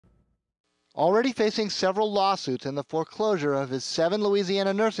Already facing several lawsuits and the foreclosure of his 7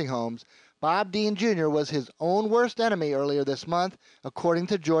 Louisiana nursing homes, Bob Dean Jr. was his own worst enemy earlier this month, according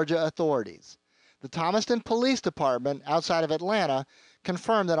to Georgia authorities. The Thomaston Police Department, outside of Atlanta,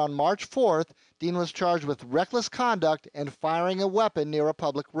 confirmed that on March 4th, Dean was charged with reckless conduct and firing a weapon near a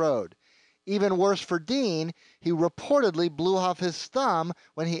public road. Even worse for Dean, he reportedly blew off his thumb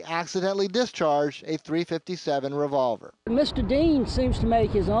when he accidentally discharged a .357 revolver. Mr. Dean seems to make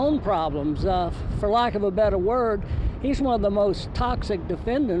his own problems. For lack of a better word, he's one of the most toxic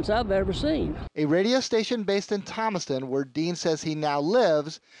defendants I've ever seen. A radio station based in Thomaston, where Dean says he now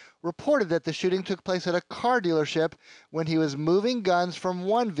lives, reported that the shooting took place at a car dealership when he was moving guns from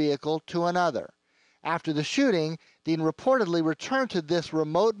one vehicle to another. After the shooting, Dean reportedly returned to this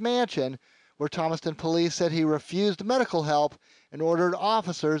remote mansion where Thomaston police said he refused medical help and ordered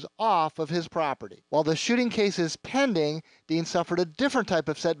officers off of his property. While the shooting case is pending, Dean suffered a different type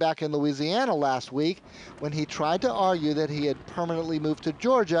of setback in Louisiana last week when he tried to argue that he had permanently moved to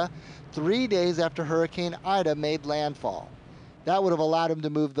Georgia 3 days after Hurricane Ida made landfall. That would have allowed him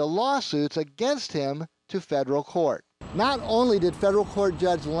to move the lawsuits against him to federal court. Not only did federal court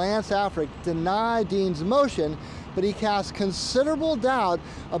judge Lance Afric deny Dean's motion, but he cast considerable doubt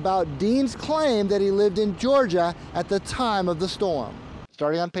about Dean's claim that he lived in Georgia at the time of the storm.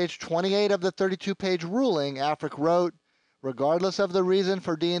 Starting on page 28 of the 32-page ruling, Afric wrote, "Regardless of the reason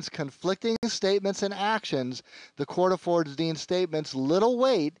for Dean's conflicting statements and actions, the court affords Dean's statements little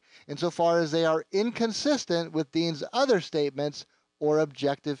weight insofar as they are inconsistent with Dean's other statements or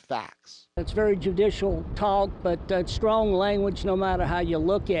objective facts." It's very judicial talk, but it's strong language no matter how you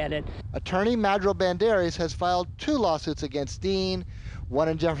look at it. Attorney Madro Banderas has filed 2 lawsuits against Dean, one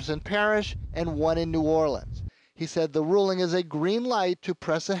in Jefferson Parish and one in New Orleans. He said the ruling is a green light to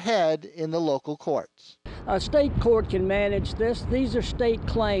press ahead in the local courts. A state court can manage this. These are state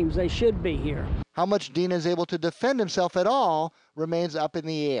claims. They should be here. How much Dean is able to defend himself at all remains up in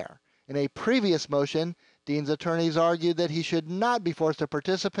the air. In a previous motion, Dean's attorneys argued that he should not be forced to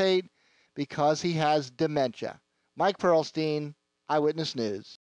participate because he has dementia. Mike Pearlstein, Eyewitness News.